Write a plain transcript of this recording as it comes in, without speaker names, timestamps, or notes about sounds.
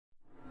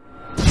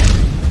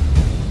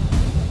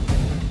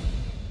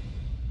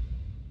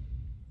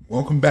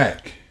Welcome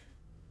back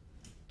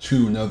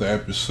to another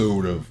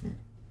episode of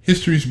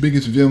History's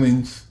Biggest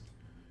Villains.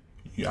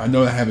 I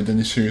know I haven't done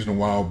this series in a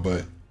while,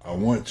 but I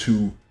want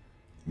to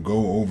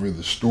go over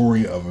the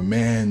story of a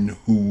man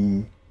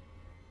who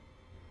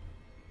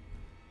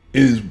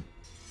is,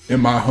 in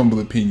my humble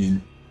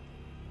opinion,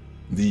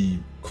 the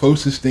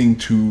closest thing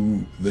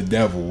to the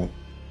devil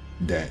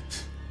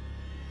that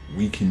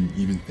we can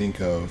even think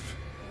of.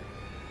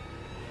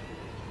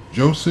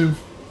 Josef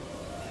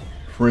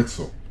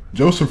Fritzl.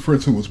 Josef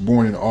Fritzl was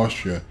born in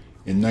Austria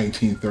in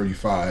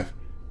 1935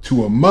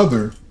 to a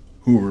mother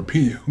who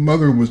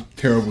mother was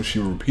terrible. She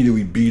would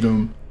repeatedly beat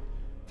him.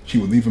 She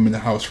would leave him in the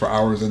house for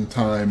hours at a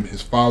time.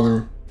 His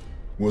father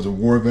was a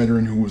war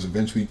veteran who was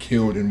eventually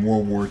killed in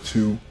World War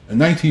II. In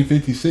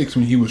 1956,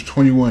 when he was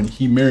 21,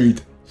 he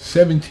married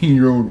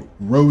 17-year-old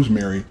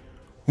Rosemary,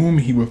 whom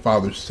he would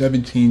father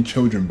 17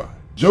 children by.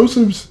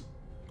 Josef's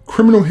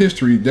criminal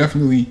history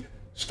definitely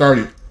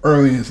started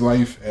early in his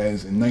life,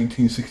 as in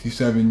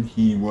 1967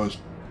 he was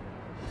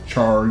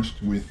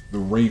charged with the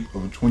rape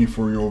of a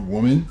 24-year-old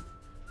woman,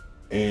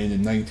 and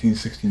in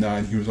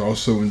 1969 he was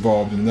also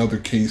involved in another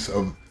case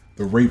of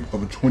the rape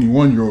of a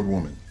 21-year-old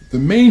woman. The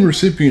main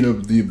recipient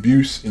of the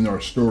abuse in our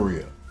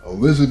story,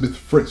 Josef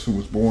Fritzl,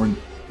 was born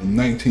in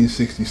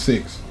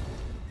 1966,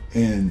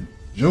 and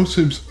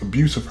Josef's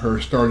abuse of her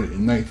started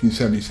in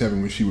 1977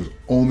 when she was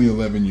only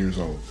 11 years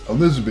old.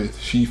 Elizabeth,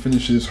 she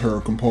finishes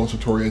her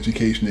compulsory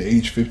education at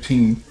age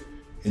 15,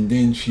 and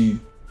then she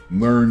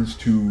learns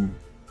to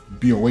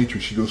be a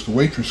waitress. She goes to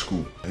waitress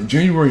school. In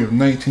January of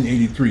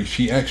 1983,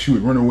 she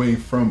would run away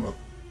from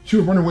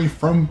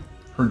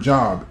her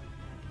job,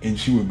 and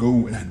she would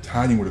go and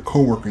hiding with a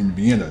coworker in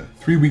Vienna.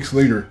 3 weeks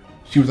later,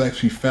 she was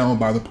actually found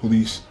by the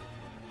police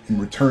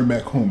and returned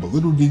back home. But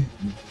little did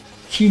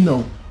she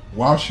know,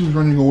 while she was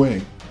running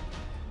away,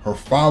 her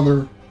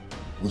father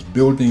was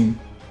building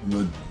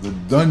the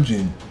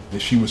dungeon that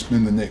she would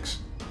spend the next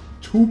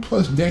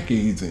 2+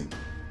 decades in,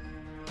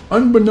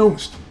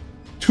 unbeknownst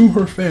to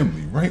her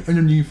family, right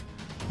underneath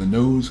the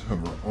nose of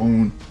her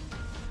own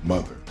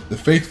mother. The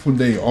fateful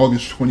day,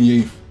 August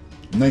 28th,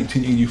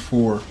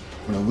 1984,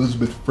 when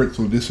Elizabeth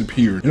Fritzl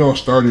disappeared. It all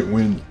started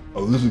when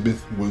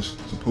Elizabeth was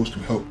supposed to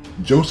help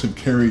Josef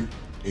carry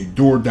a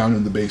door down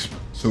in the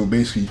basement. So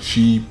basically,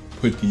 she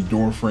put the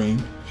door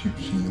frame,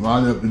 she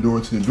lined up the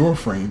door to the door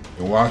frame,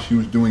 and while she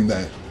was doing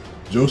that,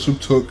 Josef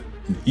took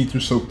an ether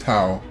soaked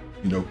towel,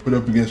 put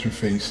up against her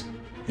face,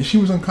 and she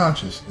was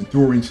unconscious, and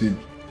threw her into,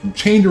 and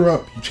chained her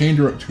up. He chained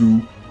her up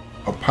to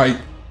a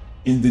pipe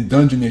in the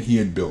dungeon that he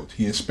had built.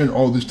 He had spent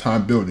all this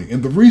time building,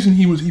 and the reason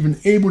he was even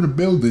able to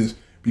build this,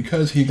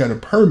 because he got a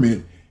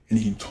permit, and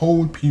he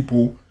told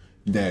people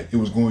that it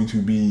was going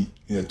to be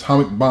an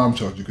atomic bomb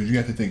shelter, because you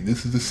have to think,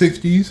 this is the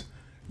 60s,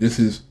 this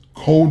is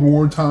Cold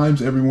War times.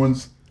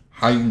 Everyone's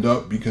heightened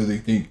up because they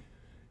think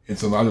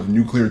it's a lot of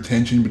nuclear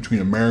tension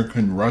between America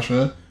and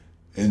Russia,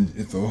 and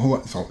it's a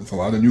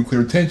lot of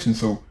nuclear tension.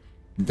 So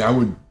it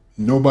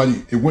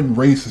wouldn't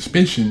raise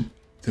suspicion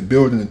to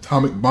build an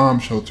atomic bomb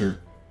shelter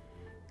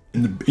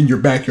in your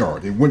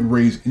backyard. It wouldn't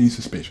raise any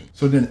suspicion.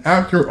 So then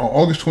after, on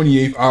August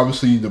 28th,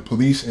 obviously the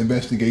police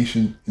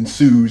investigation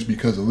ensues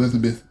because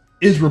Elizabeth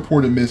is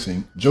reported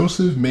missing.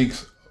 Josef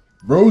makes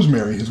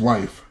Rosemary, his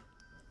wife,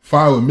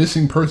 file a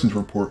missing persons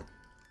report,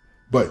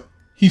 but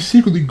he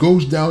secretly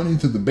goes down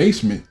into the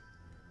basement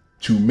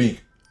to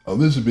make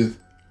Elizabeth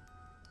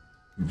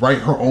write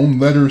her own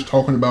letters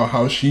talking about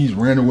how she's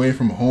ran away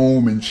from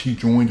home and she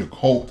joined a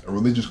cult, a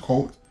religious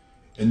cult,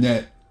 and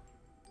that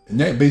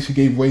basically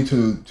gave way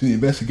to the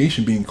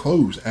investigation being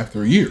closed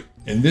after a year.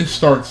 And this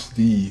starts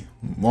the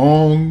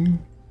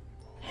long,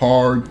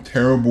 hard,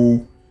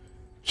 terrible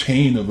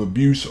chain of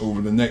abuse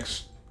over the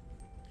next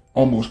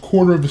almost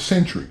quarter of a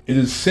century. It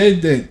is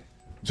said that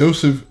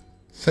Josef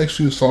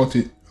sexually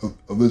assaulted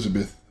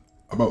Elizabeth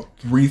about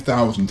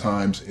 3,000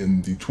 times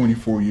in the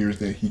 24 years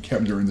that he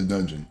kept her in the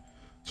dungeon.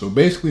 So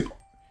basically,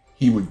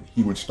 he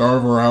would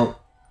starve her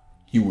out.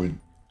 He would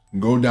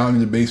go down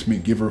in the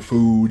basement, give her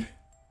food.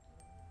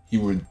 He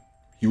would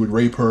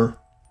rape her,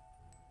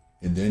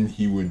 and then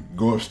he would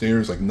go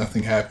upstairs like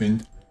nothing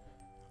happened.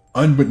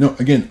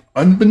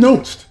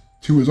 Unbeknownst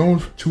to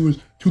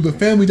the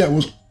family that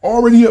was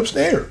already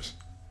upstairs.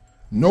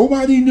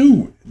 Nobody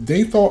knew.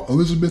 They thought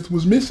Elizabeth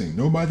was missing.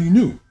 Nobody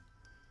knew.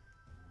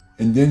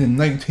 And then in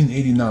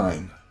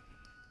 1989,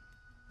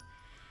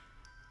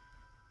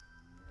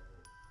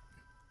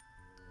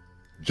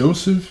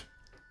 Josef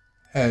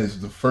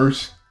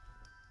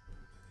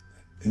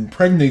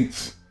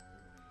impregnates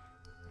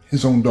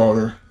his own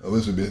daughter,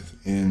 Elizabeth,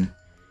 and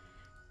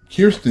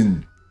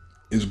Kirsten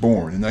is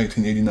born in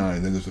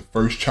 1989. That is the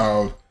first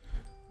child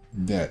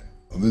that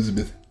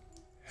Elizabeth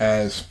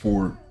has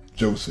for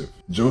Josef.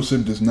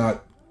 Josef does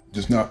not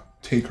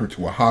take her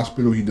to a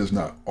hospital. He does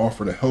not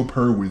offer to help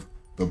her with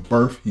the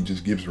birth. He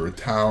just gives her a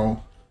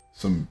towel,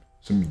 some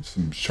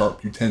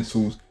sharp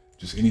utensils,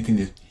 just anything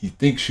that he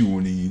thinks she will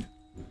need.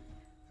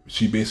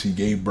 She basically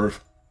gave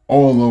birth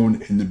all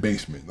alone in the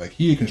basement. Like,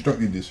 he had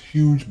constructed this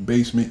huge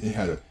basement.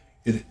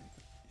 It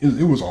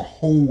was a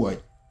whole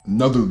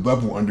another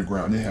level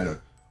underground. It had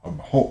a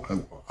whole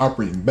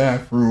operating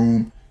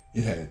bathroom.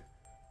 It had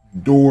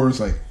doors,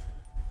 like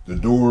the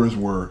doors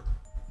were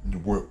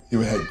it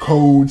had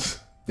codes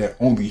that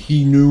only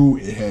he knew.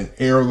 It had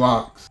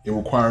airlocks. It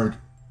required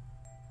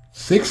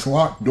 6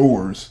 locked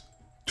doors,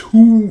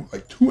 two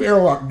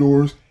airlock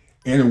doors,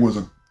 and it was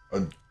a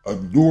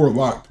door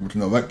locked with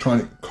an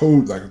electronic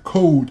code, like a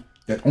code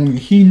that only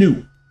he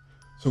knew.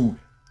 So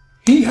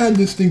he had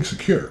this thing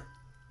secure.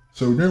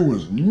 So there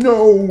was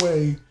no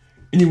way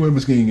anyone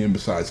was getting in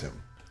besides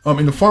him.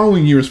 In the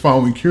following years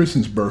following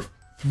Kirsten's birth,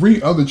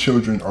 3 other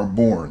children are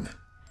born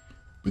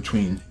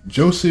between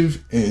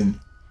Joseph and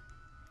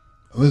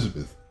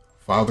Elizabeth,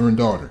 father and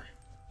daughter.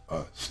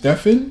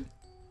 Stefan,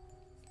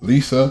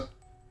 Lisa,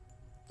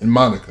 and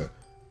Monica.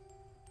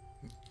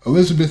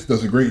 Elizabeth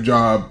does a great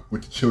job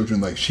with the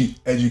children. Like, she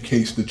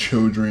educates the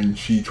children.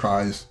 She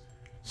tries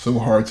so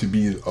hard to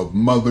be a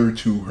mother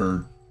to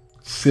her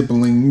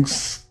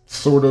siblings,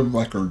 sort of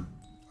like her,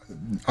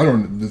 I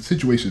don't know, the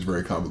situation is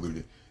very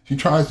convoluted. She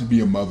tries to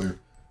be a mother,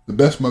 the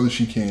best mother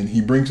she can.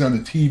 He brings down the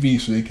TV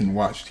so they can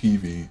watch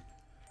TV.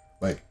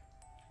 Like,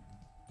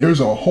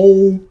 there's a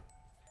whole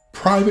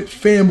private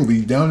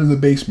family down in the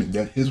basement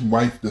that his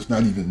wife does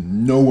not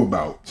even know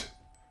about.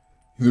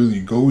 He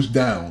literally goes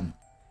down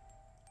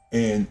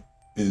and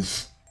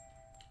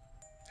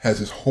has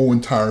his whole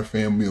entire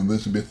family.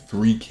 Elizabeth,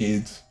 3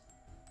 kids.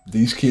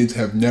 These kids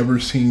have never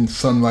seen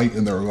sunlight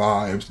in their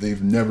lives.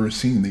 They've never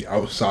seen the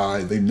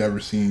outside. They've never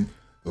seen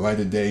the light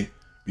of day,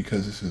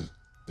 because this is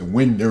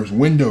there's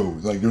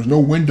windows. Like, there's no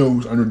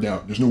windows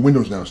there's no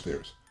windows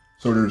downstairs.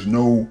 So there's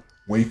no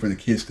way for the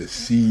kids to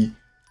see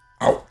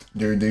out.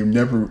 They've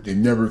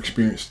never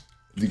experienced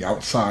the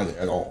outside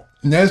at all.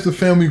 And as the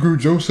family grew,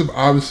 Joseph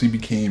obviously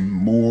became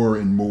more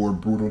and more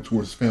brutal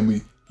towards his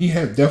family. He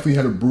definitely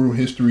had a brutal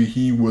history.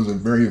 He was a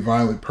very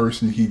violent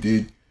person. He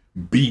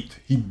beat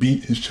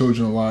his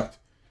children a lot.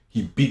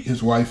 He beat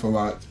his wife a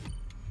lot.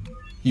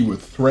 He would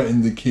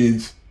threaten the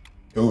kids.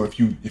 Oh, if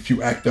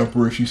you act up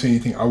or if you say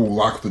anything, I will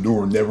lock the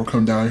door and never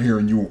come down here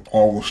and you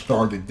all will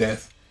starve to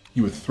death.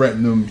 He would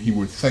threaten them. He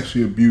would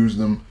sexually abuse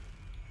them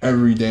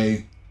every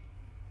day.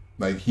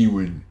 Like, he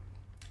would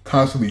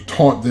constantly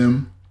taunt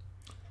them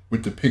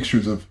with the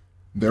pictures of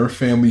their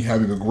family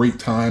having a great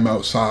time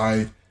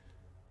outside.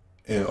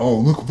 And, oh,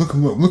 look at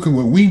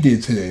what we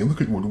did today. Look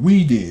at what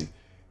we did.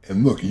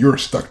 And look, you're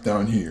stuck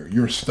down here.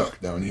 You're stuck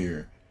down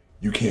here.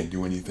 You can't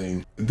do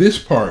anything. This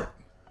part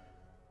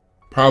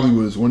probably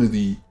was one of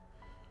the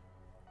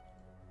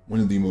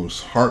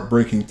most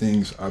heartbreaking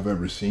things I've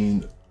ever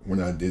seen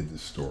when I did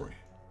this story.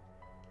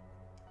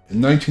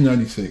 In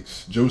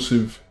 1996,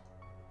 Joseph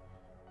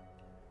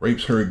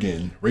rapes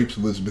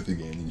Elizabeth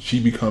again, and she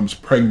becomes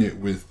pregnant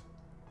with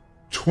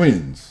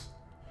twins,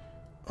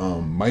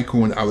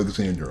 Michael and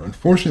Alexander.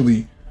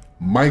 Unfortunately,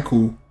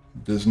 Michael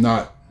does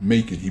not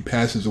make it. He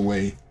passes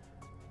away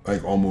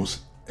like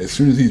almost as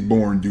soon as he's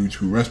born due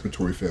to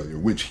respiratory failure,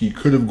 which he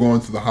could have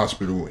gone to the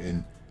hospital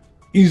and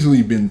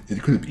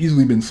it could have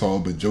easily been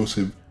solved, but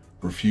Joseph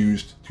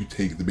refused to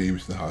take the baby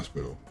to the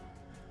hospital.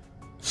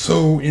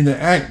 So in the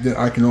act that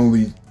I can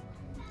only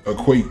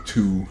equate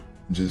to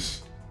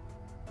just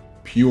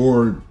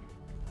pure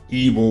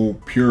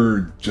evil,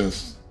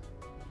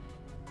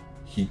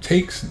 he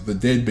takes the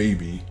dead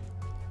baby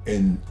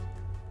and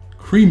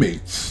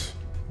cremates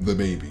the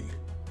baby.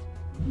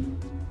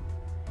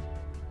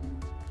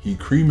 He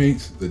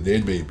cremates the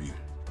dead baby.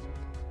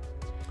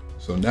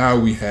 So now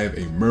we have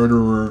a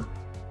murderous,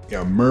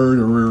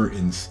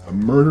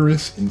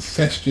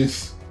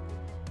 incestuous,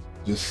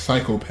 just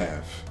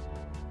psychopath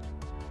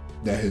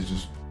that has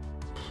just...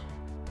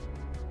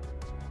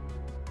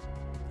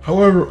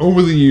 However,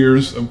 over the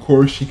years, of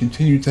course, she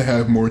continued to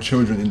have more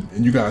children,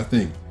 and you gotta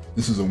think,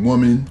 this is a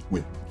woman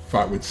with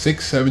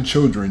 6, 7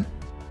 children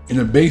in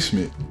a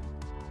basement.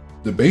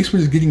 The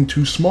basement is getting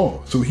too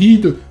small. So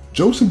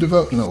Joseph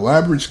developed an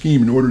elaborate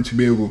scheme in order to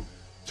be able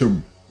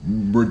to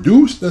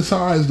reduce the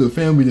size of the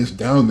family that's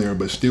down there,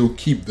 but still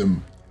keep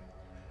them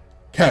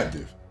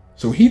captive.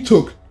 So he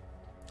took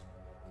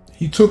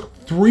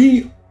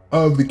 3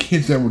 of the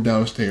kids that were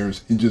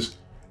downstairs and just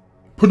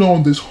put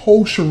on this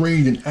whole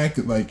charade and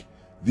acted like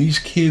these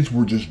kids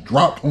were just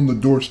dropped on the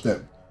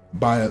doorstep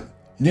and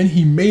then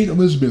he made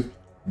Elizabeth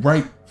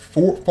write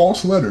 4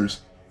 false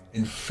letters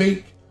and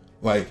fake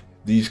like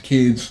these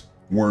kids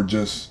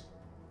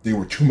they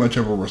were too much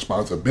of a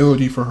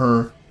responsibility for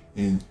her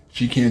and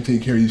she can't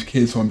take care of these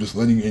kids, so I'm just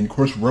letting. And of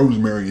course,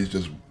 Rosemary is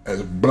just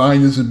as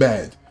blind as a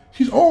bat.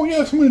 She's, oh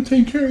yes, I'm going to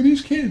take care of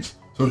these kids.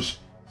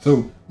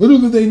 So little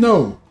do they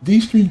know,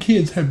 these 3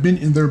 kids have been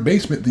in their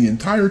basement the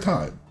entire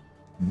time.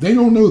 They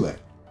don't know that.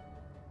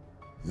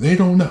 They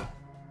don't know.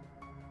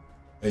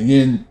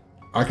 Again,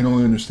 I can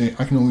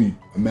only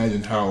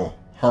imagine how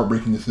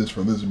heartbreaking this is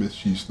for Elizabeth.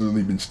 She's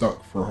literally been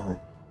stuck for her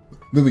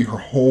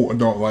whole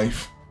adult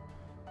life.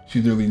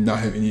 She literally not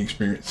have any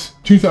experience.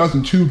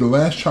 2002, the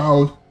last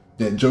child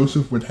that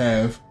Joseph would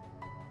have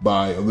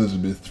by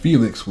Elizabeth,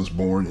 Felix, was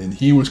born, and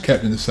he was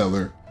kept in the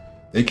cellar.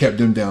 They kept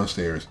him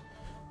downstairs.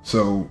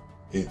 So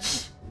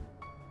it's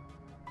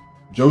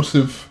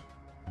Joseph,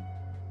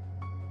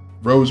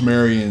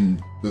 Rosemary,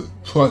 and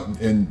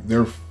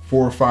their 4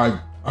 or 5,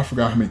 I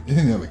forgot how many, I think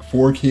they had like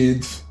 4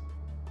 kids,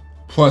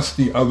 plus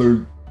the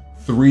other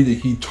 3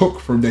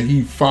 that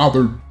he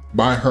fathered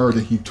by her,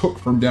 that he took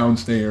from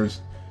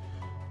downstairs.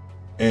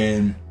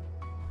 And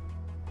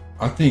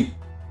I think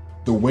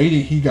the way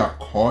that he got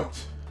caught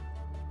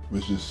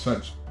was just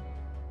such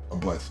a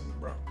blessing,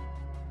 bro.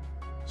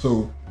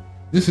 So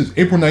this is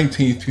April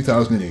 19th,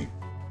 2008.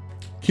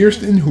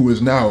 Kirsten, who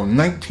is now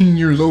 19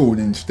 years old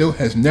and still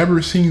has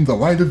never seen the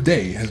light of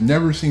day, has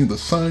never seen the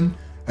sun,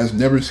 has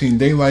never seen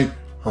daylight.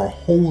 Her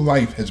whole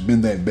life has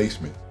been that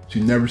basement.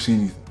 She's never seen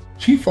anything.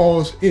 She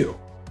falls ill,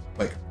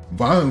 like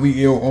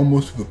violently ill,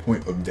 almost to the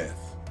point of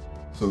death.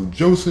 So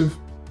Joseph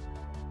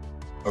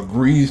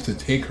agrees to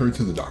take her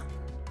to the doctor,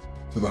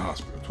 to the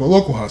hospital, to a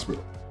local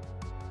hospital.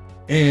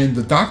 And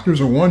the doctors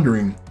are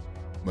wondering,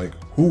 like,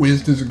 who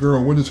is this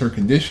girl? What is her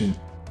condition?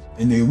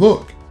 And they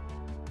look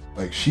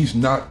like she's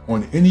not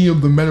on any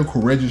of the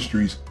medical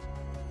registries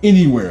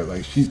anywhere.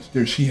 Like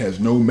she has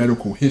no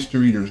medical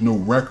history. There's no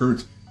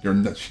records.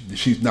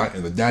 She's not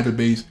in the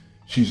database.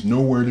 She's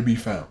nowhere to be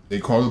found. They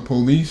call the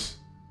police,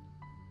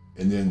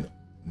 and then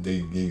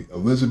they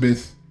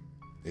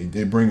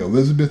bring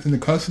Elizabeth into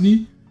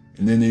custody,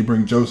 and then they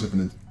bring Joseph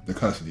into the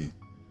custody.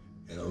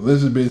 And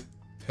Elizabeth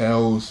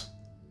tells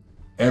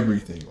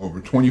everything.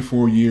 Over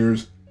 24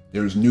 years,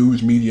 there's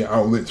news media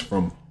outlets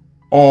from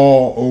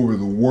all over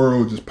the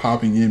world just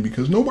popping in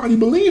because nobody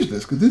believes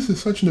this, because this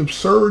is such an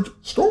absurd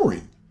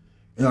story.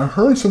 And I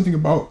heard something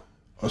about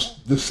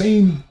the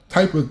same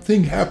type of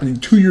thing happening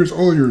 2 years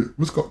earlier.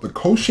 What's called the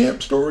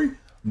Cochamp story.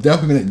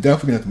 Definitely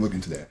gonna have to look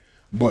into that.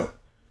 But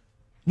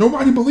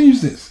nobody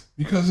believes this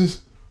because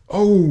it's,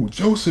 oh,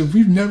 Joseph,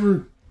 we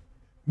never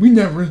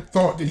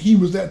thought that he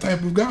was that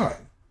type of guy.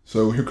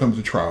 So here comes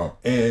the trial,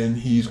 and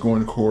he's going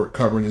to court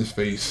covering his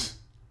face.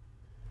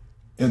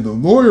 And the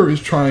lawyer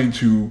is trying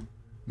to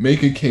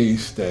make a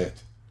case that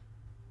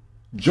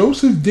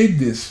Joseph did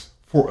this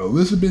for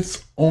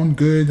Elizabeth's own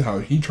good, how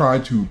he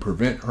tried to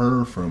prevent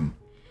her from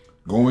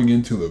going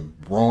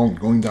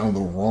down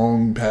the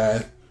wrong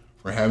path,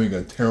 for having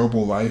a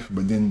terrible life.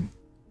 But then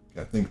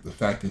I think the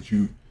fact that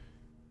you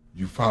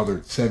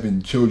fathered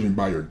 7 children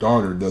by your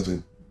daughter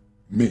doesn't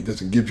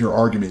give your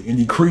argument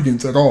any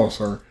credence at all,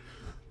 sir.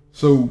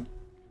 So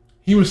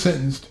he was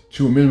sentenced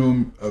to a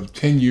minimum of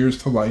 10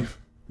 years to life,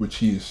 which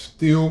he is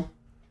still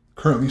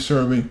currently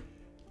serving.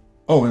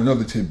 Oh, and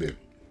another tidbit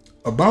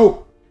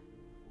about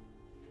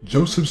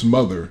Joseph's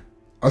mother.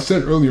 I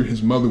said earlier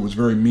his mother was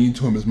very mean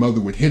to him. His mother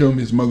would hit him.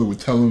 His mother would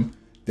tell him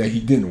that he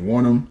didn't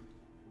want him.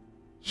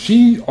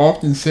 She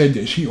often said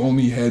that she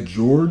only had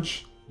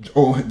Joseph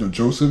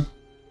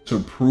to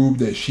prove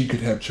that she could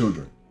have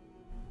children.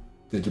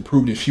 That to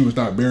prove that she was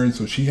not barren,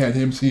 so she had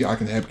him. See, I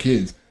can have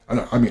kids. I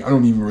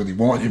don't even really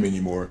want him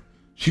anymore.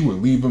 She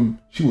would leave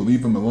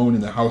him alone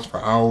in the house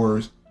for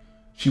hours.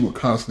 She would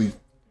constantly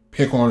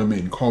pick on him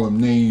and call him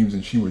names,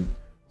 and she would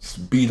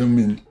beat him.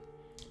 And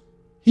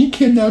he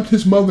kidnapped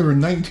his mother in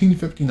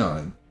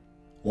 1959,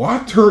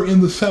 locked her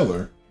in the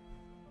cellar,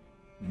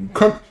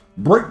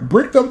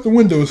 bricked up the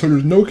window so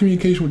there's no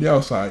communication with the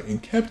outside,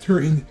 and kept her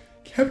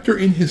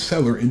in his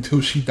cellar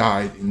until she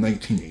died in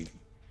 1980.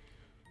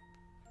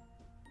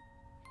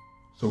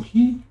 So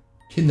he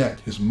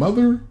kidnapped his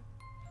mother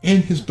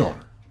and his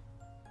daughter.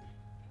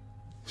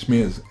 This man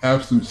is an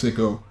absolute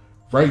sicko.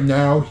 Right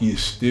now, he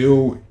is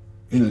still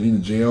in a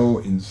jail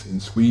in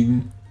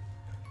Sweden.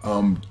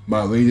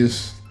 My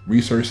latest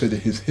research said that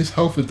his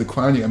health is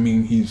declining. I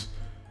mean, he's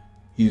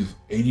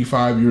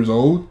 85 years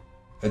old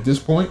at this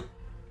point.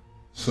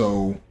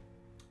 So,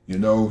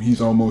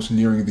 he's almost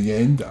nearing the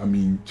end. I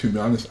mean, to be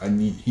honest,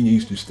 he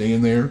needs to stay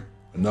in there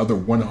another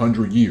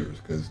 100 years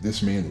because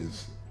this man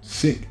is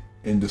sick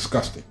and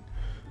disgusting.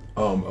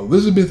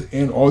 Elizabeth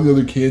and all the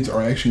other kids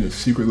are actually in a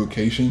secret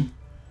location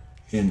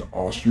in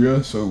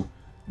Austria. So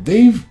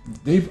they've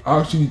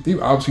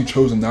obviously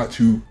chosen not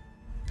to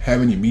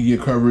have any media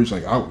coverage.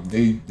 Like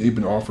they've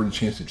been offered a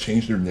chance to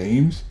change their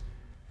names.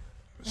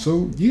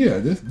 So yeah,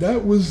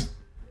 that was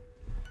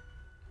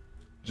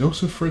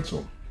Josef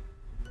Fritzl.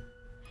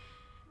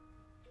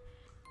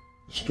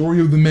 The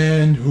story of the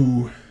man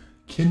who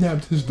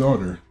kidnapped his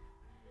daughter,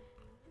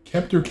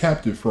 kept her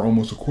captive for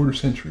almost a quarter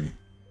century,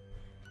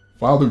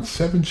 fathered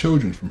 7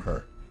 children from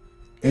her,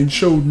 and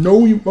showed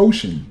no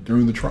emotion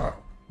during the trial.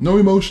 No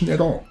emotion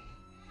at all.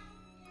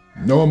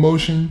 No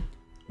emotion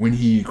when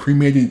he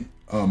cremated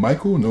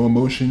Michael. No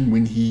emotion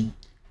when he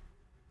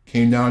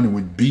came down and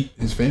would beat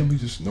his family.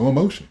 Just no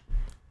emotion.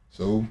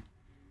 So,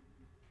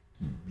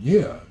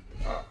 yeah,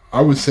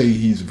 I would say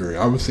he's a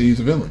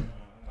villain.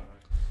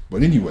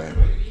 But anyway,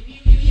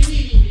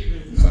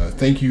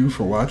 thank you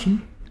for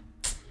watching.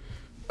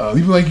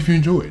 Leave a like if you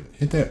enjoyed.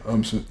 Hit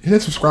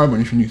that subscribe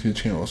button if you're new to the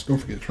channel. Also, don't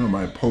forget to turn on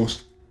my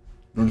post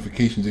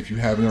notifications if you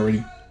haven't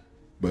already.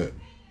 But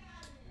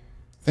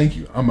thank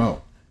you. I'm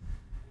out.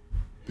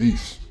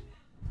 Peace.